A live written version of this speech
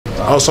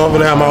I was something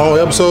to have my own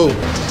episode.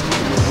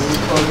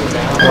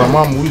 My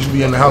mama, we used to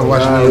be in the house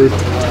watching it.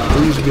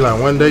 We used to be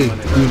like one day,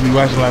 we used to be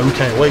watching like we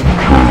can't wait.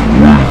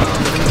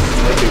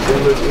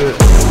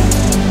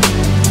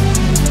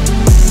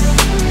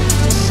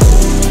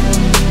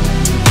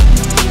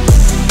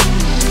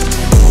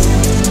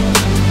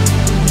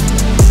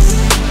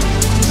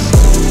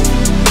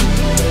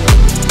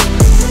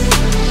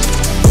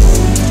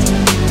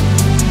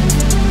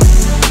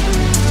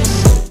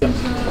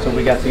 So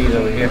we got these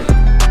over here.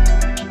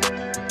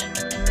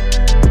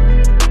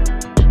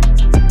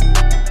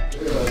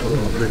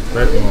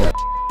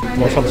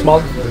 Want something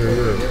smaller?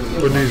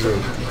 Yeah. What these are?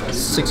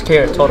 6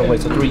 carat total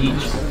weight, so 3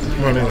 each.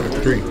 No, no,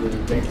 3.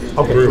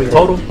 Okay, 3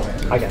 total?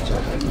 I got you.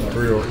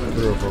 3 or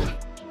 4.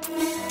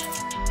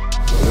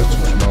 That's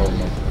too small,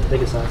 man.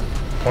 Big size.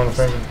 Pointer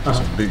finger? That's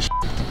some big shit.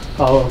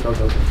 Oh,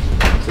 okay.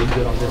 So you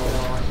good on this one?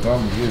 No,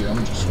 I'm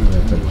just shooting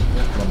at things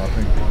on my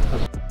finger.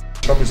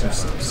 Show me some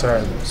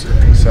size,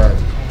 some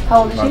size. How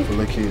old is she? Like for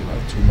little kid,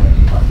 like 2 months.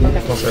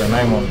 Okay. Don't say her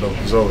name on it though,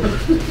 it's over.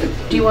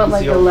 Do you want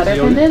like a letter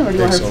pendant or do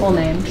you want her full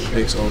name?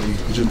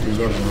 XOE. Just use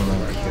letters on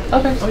it.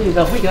 Okay. Oh, you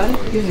got, we got it.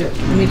 Yeah.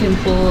 And we can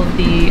pull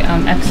the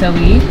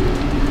XOE.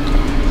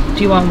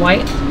 Do you want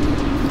white?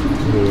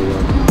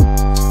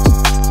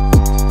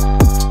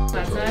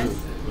 That size?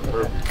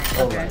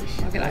 Okay.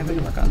 I'll get Ivan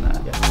to work on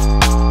that.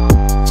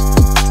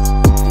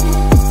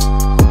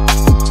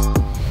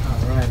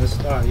 Let's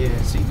start,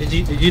 yeah. See,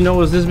 did you know it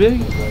was this big?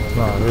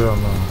 Nah, hell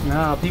no.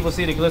 Nah, people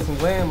see the glisten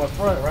glam up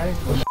front, right?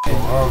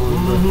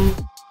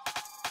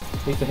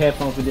 These are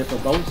headphones we did for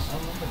boats.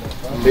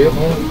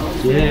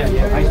 Headphones?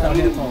 Yeah, iced out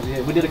headphones.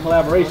 Yeah, we did a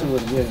collaboration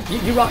with them.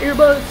 Yeah, you rock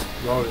earbuds?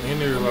 Y'all in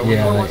there like we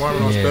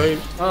performing on stage?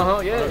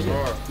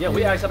 Yeah. Yeah,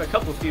 we actually have a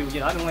couple few.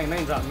 Yeah, I didn't lay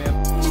names out, man.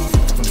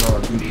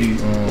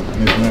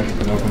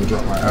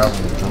 Drop my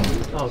album.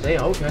 Oh,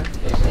 damn, okay.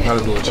 How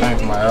to do a chain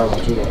for my album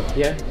too though.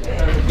 Yeah.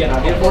 You got an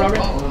idea for it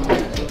already?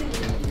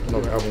 No,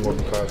 the album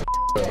working class.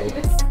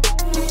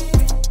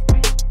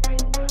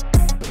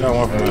 Got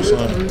one for my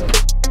son.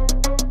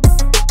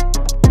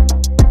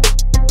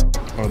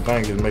 Only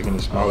thing is making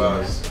it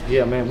smaller.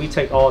 Yeah, man, we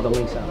take all the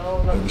links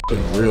out.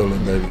 It's real,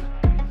 little baby.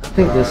 I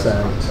think this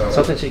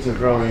something she can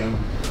grow in.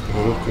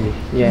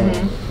 Yeah,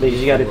 because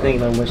you got to think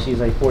when she's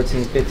like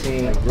 14,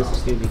 15, this will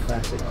still be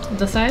classic.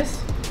 The size?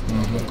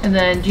 And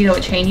then, do you know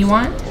what chain you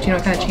want? Do you know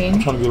what kind of chain?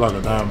 I'm trying to do like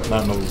a diamond,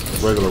 not no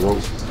regular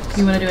rope.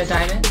 You want to do a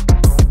diamond?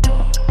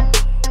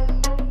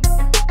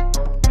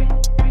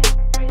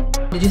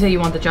 Did you say you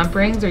want the jump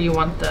rings or you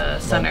want the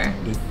center?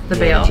 The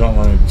bail? The jump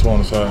ring, 2 on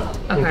the side.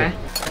 Okay.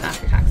 And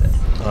after taxes.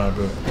 Alright,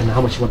 good. And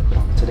how much you want to put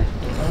on today?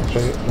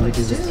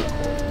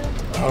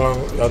 How long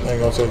y'all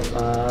think it'll take?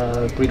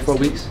 3 to 4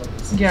 weeks.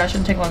 Yeah, it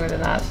shouldn't take longer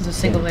than that. It's a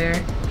single layer.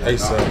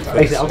 ASAP.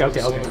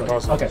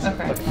 Okay.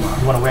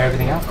 You want to wear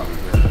everything out?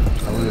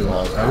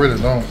 I really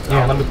don't.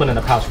 Yeah, let me put it in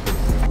a pouch for you.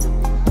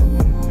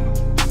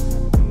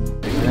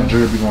 My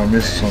jewelry be going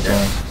missing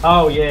sometimes.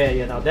 Oh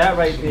yeah. Now that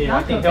right there,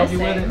 I can help you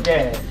with it.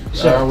 Yeah.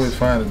 Sure. I always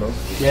find it though.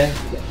 Yeah.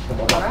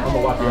 I'm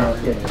gonna walk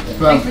around. Yeah.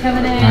 Thanks for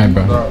coming in. Alright,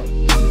 bro.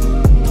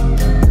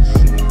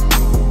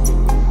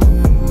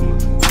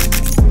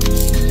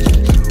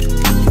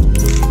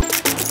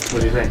 What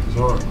do you think? It's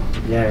hard.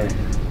 Yeah.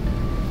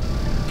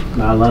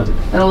 No, I love it.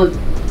 That'll look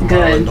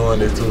good.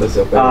 Doing it too.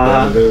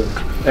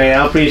 Hey,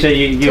 I appreciate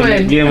you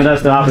giving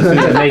us the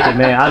opportunity to make it,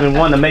 man. I've been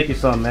wanting to make you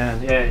something,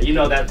 man. Yeah, you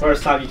know that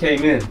first time you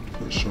came in.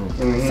 For sure.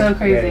 So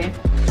crazy.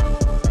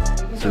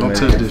 Don't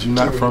touch this. You're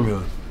not from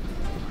here.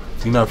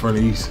 You're not from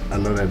the East. I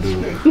know that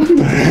dude. I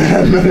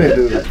know that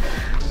dude.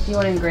 You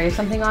want to engrave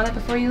something on it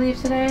before you leave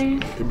today?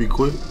 It'd be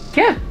quick.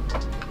 Yeah.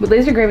 But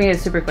laser engraving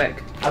is super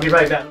quick. I'll be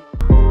right back.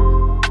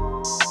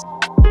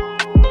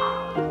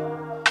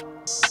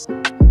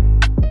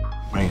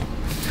 Man.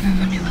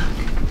 Let me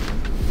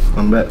look.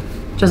 I'm back.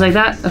 Just like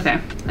that? Okay.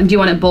 And do you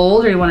want it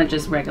bold or you want it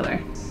just regular?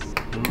 It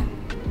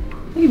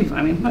can be fine.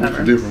 I mean, whatever.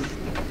 It's different.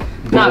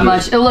 Not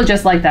much. It'll look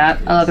just like that.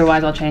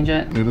 Otherwise, I'll change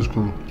it. Yeah, that's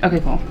cool. Okay,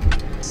 cool.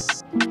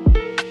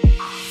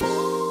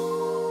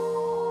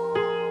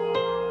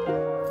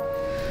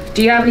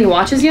 Do you have any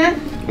watches yet?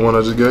 The one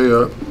I just gave you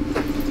up.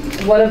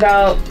 What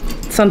about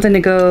something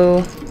to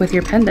go with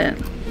your pendant?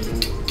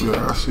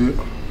 Yeah, I see it.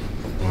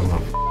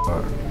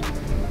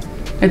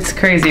 It's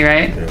crazy,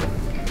 right? Yeah.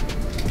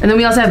 And then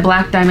we also have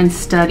black diamond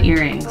stud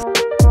earrings.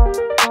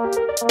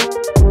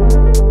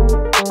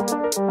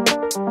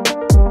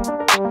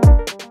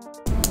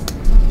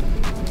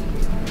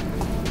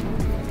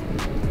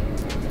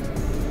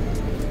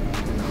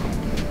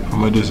 How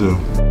much this is?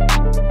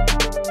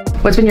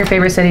 What's been your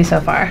favorite city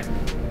so far?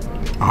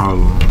 All of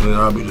them.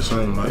 Yeah, I'll be the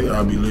same. Like,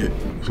 I'll be lit.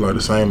 It's like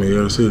the same in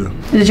every city.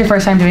 Is it your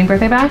first time doing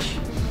Birthday Bash?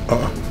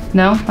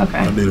 No? Okay.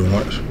 I did it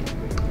once.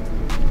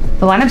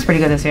 The lineup's pretty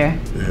good this year.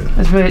 Yeah.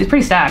 It's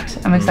pretty stacked.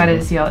 I'm excited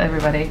to see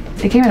everybody.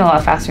 It came in a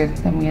lot faster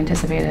than we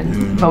anticipated.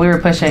 Yeah, but we were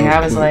pushing. I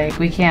was quick. like,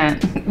 we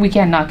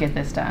can't not get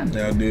this done.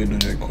 Yeah, I did do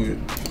that quick.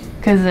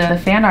 Because the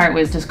fan art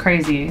was just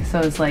crazy. So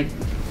it's like,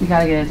 we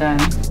gotta get it done.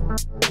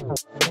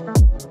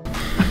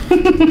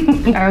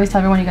 I always tell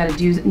everyone you gotta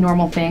do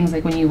normal things,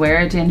 like when you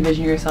wear it to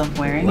envision yourself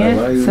wearing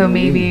it. So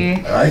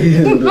maybe. I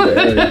didn't do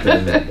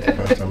everything.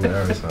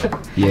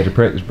 Yeah, the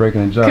practice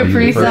breaking the job.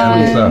 Capri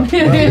Sun.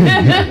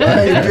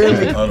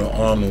 On the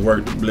arm to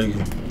work the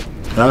blinking.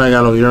 I ain't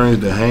got no earrings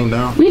that hang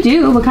down. We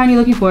do. What kind are you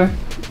looking for? I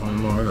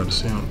don't know. I got to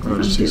see them. I got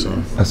to see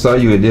some. I saw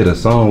you had did a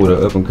song with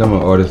an up and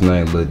coming artist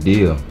named Lil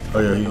Deal.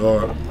 Oh yeah, he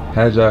hard.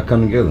 How'd y'all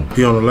come together?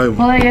 He on the label.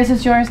 Well, I guess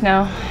it's yours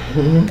now.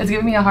 It's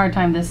giving me a hard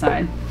time this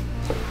side.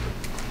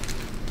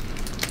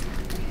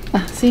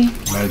 See?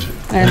 Magic.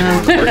 I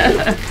know.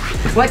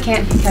 What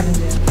can't Kevin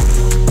do?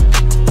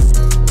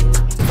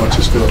 Watch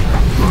your stuff.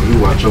 Oh, you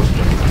watch your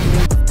stuff.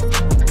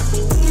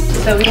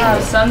 So we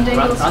have some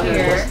dangles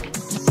here.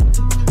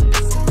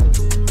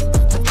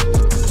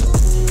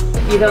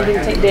 You don't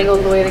think dangles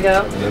is the way to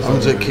go?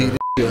 I'm just keep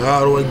this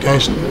all the way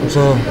gangster. You know what I'm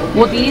saying?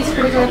 Well, these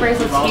particular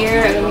bracelets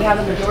here, and then we have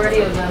the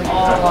majority of them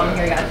all along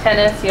here. You got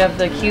tennis, you have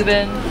the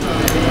Cuban.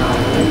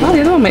 Oh,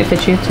 the other one might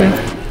fit you too.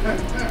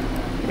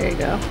 There you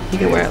go. You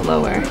can wear it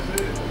lower.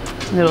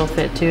 It'll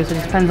fit too, so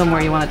it depends on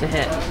where you want it to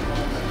hit.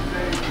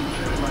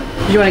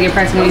 Did you want to get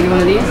pricing on either one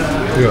of these?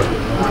 Yeah.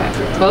 Okay.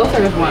 Both or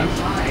just one?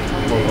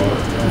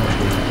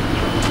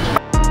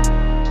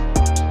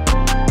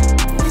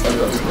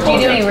 Do you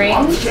do any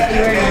rings? You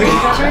wear any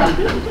rings ever?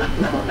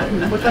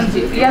 Which ones do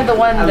you? You have the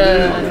one,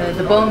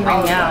 the bone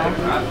ring now.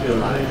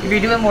 If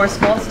you're doing more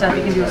small stuff,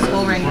 you can do a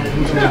skull ring.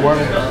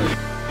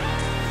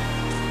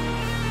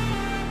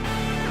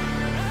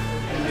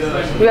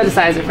 We had to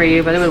size it for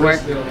you, but it would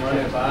work.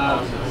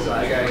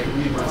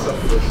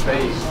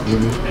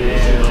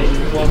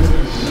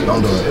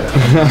 Don't do it.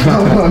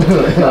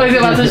 Oh, is it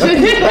about to shoot?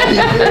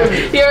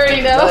 You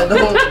already know? Don't do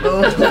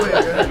it.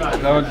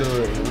 Don't do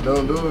it.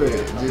 Don't do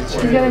it.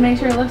 Just You gotta make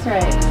sure it looks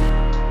right.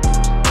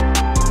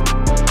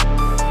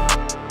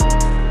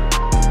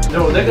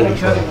 No, they're gonna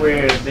cut it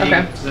where they.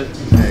 Okay.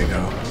 There you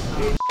go.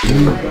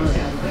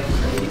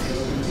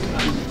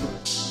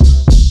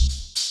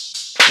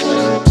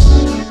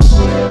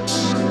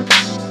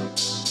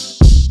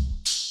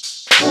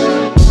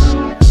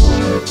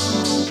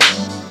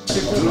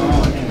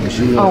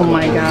 Oh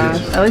my gosh.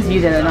 At least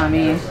you did it, not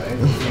me.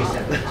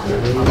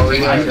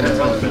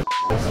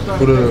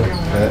 Put it up.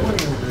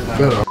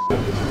 Better.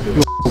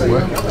 You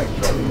wet?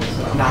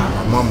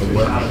 Nah. Mama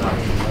wet.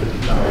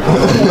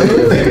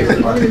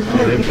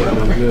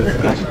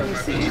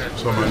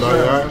 So my dog,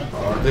 alright?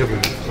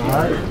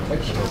 Alright.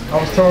 I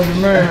was telling the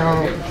man,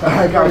 I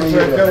got to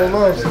check that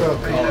love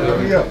stuff. Hit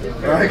me up.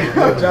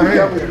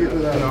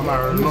 I'm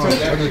already knowing. I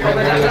just got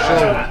that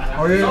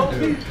show. Oh,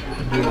 yeah?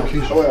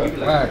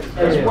 Alright,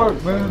 let's work,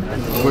 man.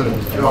 With it.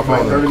 My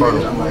phone in the car.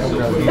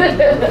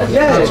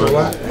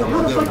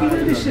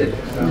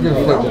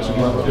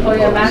 Oh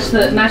yeah, match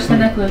the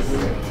necklace.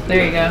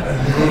 There you go.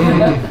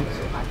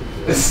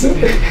 I'm just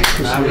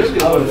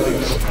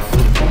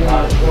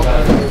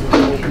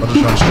trying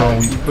to strong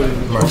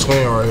my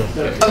twin right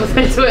here. I was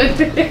like twin.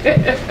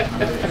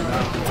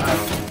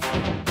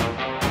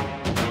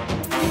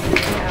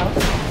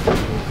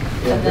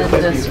 And then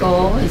the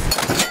skull is.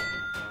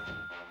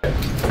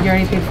 You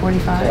already paid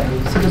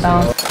 $45, so the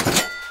balance.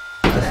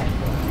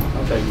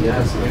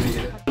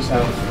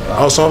 I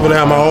was hoping to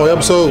have my own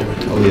episode.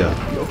 Oh yeah.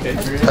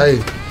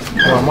 Hey,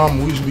 my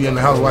mama, we used to be in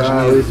the house watching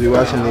We used to be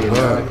watching it.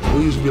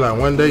 We used to be like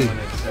one day.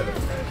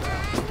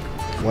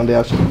 One day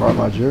I should have brought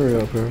my jewelry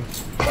up here.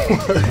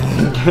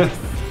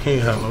 He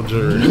ain't have no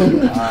jury.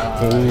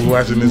 When we was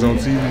watching this on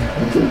TV.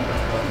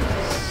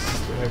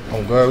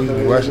 Oh God, we used to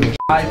be watching this.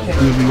 We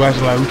used to be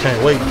watching like we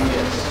can't wait.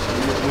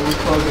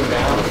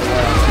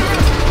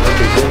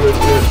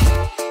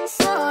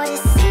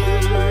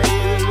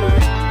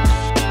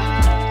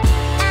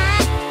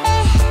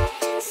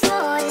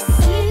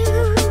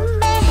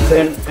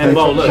 And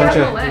Bo, look.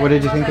 What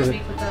did you think of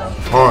it?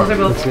 Hard.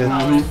 Looks good.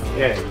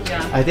 Yeah.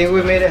 I think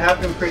we made it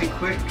happen pretty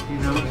quick, you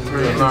know,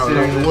 for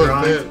considering the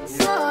drawing.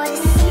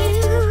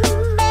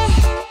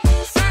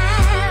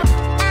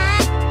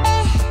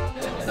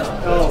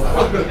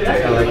 I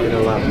like it a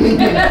lot. I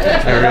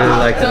really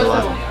like it a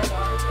lot.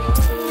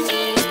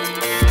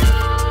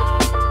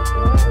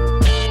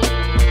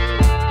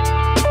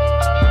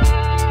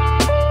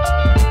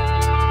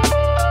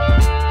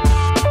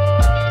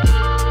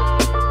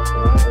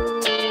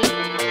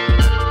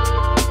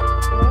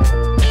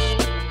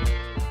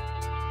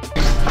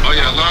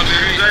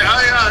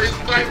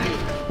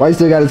 Why you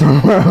still got to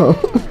turn around?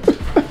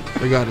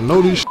 They got to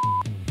know this shit.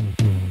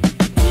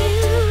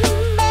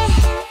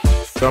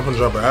 I'm gonna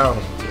drop an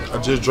album. I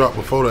just dropped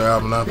before the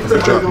album, now I'm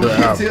gonna drop the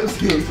album.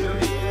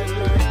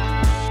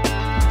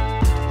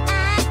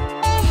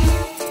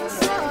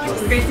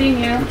 It's great seeing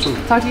you.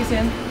 Talk to you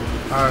soon.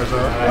 Alright,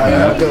 sir.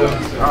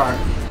 Alright.